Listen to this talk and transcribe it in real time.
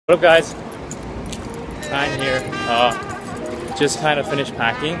What up, guys? Ryan here. Just kind of finished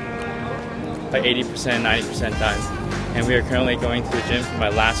packing, like 80%, 90% done, and we are currently going to the gym for my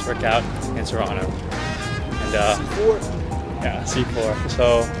last workout in Toronto. And C4. Yeah, C4.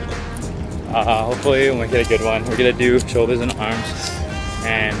 So hopefully we'll make it a good one. We're gonna do shoulders and arms,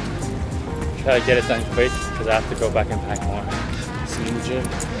 and try to get it done quick because I have to go back and pack more. See you in the gym.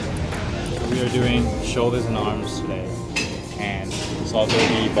 So we are doing shoulders and arms today, and it's all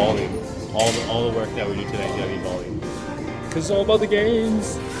gonna be volume. All the work that we do today is gonna be volume. Cause it's all about the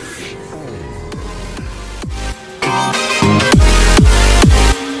gains.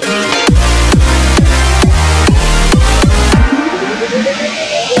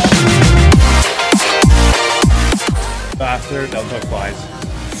 So after deltoid flies,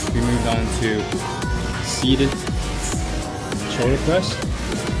 we moved on to seated shoulder press,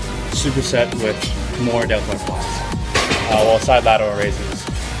 superset with more deltoid flies. Well, side lateral raises.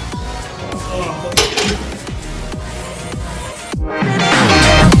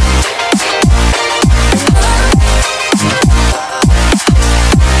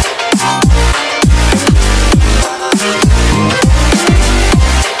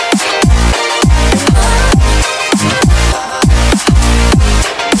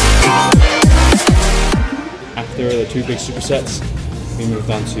 After the two big supersets, we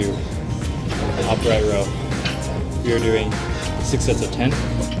moved on to upright row. We are doing 6 sets of 10.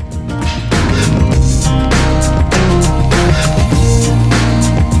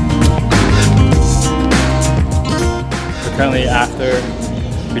 So currently, after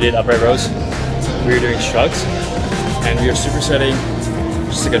we did upright rows, we are doing shrugs, and we are supersetting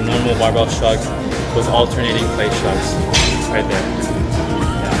just like a normal barbell shrug with alternating plate shrugs right there.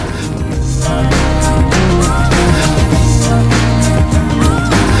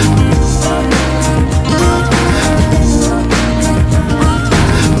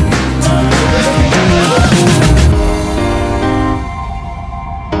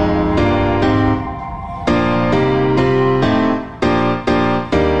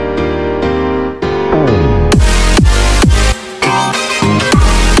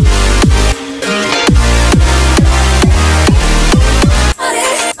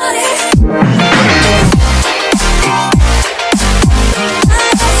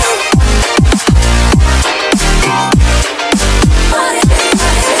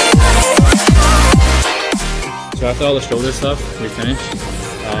 So after all the shoulder stuff, we finished.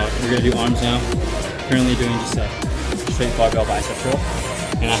 We're gonna do arms now. Currently doing just a straight barbell bicep curl,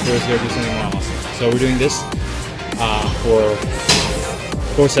 and afterwards we're gonna do something more awesome. So we're doing this for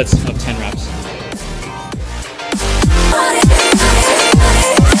 4 sets of 10 reps.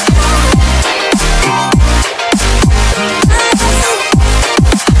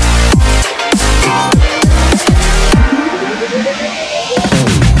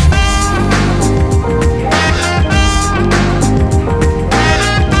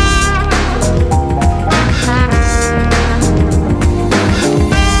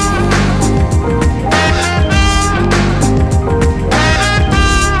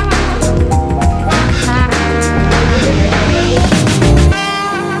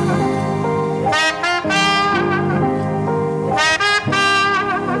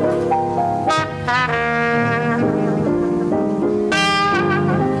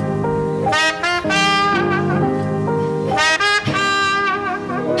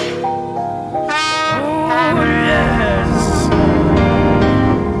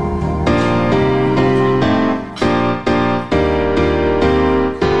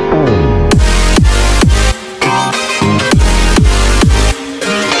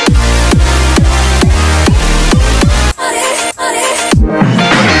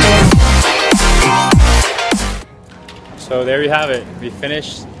 So there we have it. We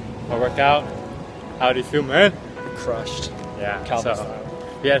finished our workout. How do you feel, man? Crushed. Yeah. Calvin So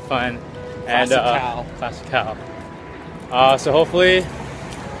style. we had fun. Classic Cal. Classic Cal. So hopefully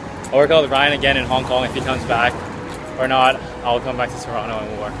I'll work out with Ryan again in Hong Kong if he comes back. Or not, I'll come back to Toronto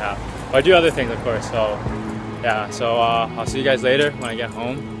and we'll work out. Or I do other things, of course. So yeah. So I'll see you guys later when I get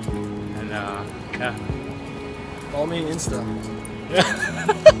home. And yeah. Follow me on Insta. Yeah.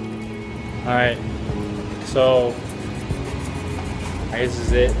 All right. So I guess this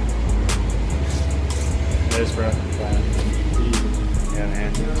is it. It is, bro. Yeah,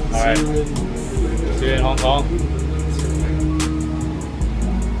 man. Alright. See you in Hong Kong.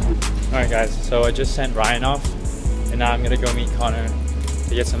 Alright, guys. So I just sent Ryan off, and now I'm gonna go meet Connor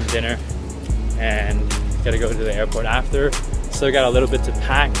to get some dinner, and gotta go to the airport after. Still got a little bit to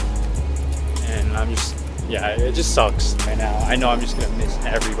pack, and I'm just, yeah, it just sucks right now. I know I'm just gonna miss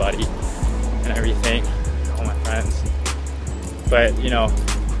everybody and everything, all my friends. But you know,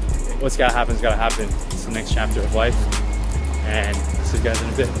 what's gotta happen is gotta happen. It's the next chapter of life, and see you guys in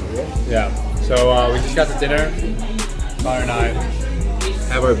a bit. Yeah, so we just got to dinner. Connor and I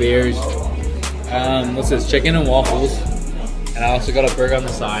have our beers. What's this? Chicken and waffles. And I also got a burger on the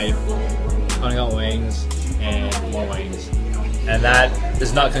side. Connor got wings and more wings. And that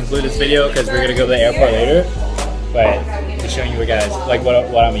does not conclude this video because we're gonna go to the airport later. But just showing you guys like what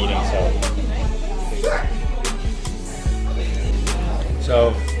I'm eating.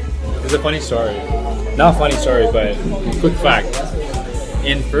 So there's a funny story. Not a funny story, but quick fact.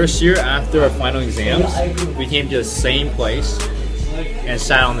 In first year after our final exams, we came to the same place and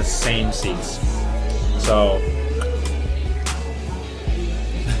sat on the same seats. So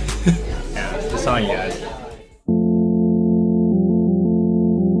yeah, just telling you guys.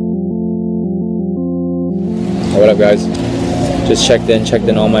 What up, guys? Just checked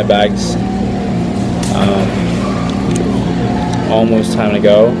in all my bags. Almost time to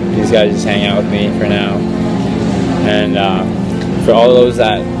go. These guys just hang out with me for now. And for all those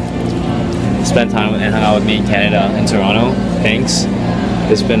that spent time and hung out with me in Canada and Toronto, thanks.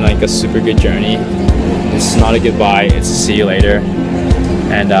 It's been like a super good journey. It's not a goodbye, it's a see you later.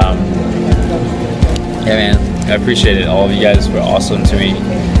 And yeah, man, I appreciate it. All of you guys were awesome to me,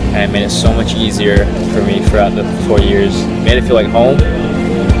 and it made it so much easier for me throughout the 4 years. It made it feel like home.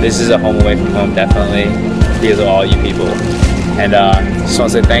 This is a home away from home, definitely, because of all you people. And just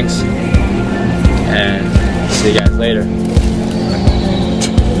want to say thanks, and see you guys later.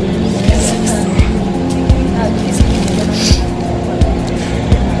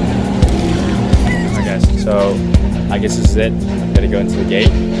 So I guess this is it. I'm gonna go into the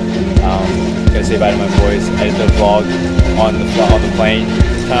gate. Gonna say bye to my boys. Edit the vlog on the plane.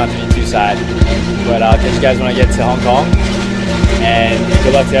 Try not to be too sad. But I'll catch you guys when I get to Hong Kong. And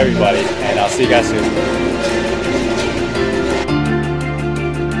good luck to everybody. And I'll see you guys soon.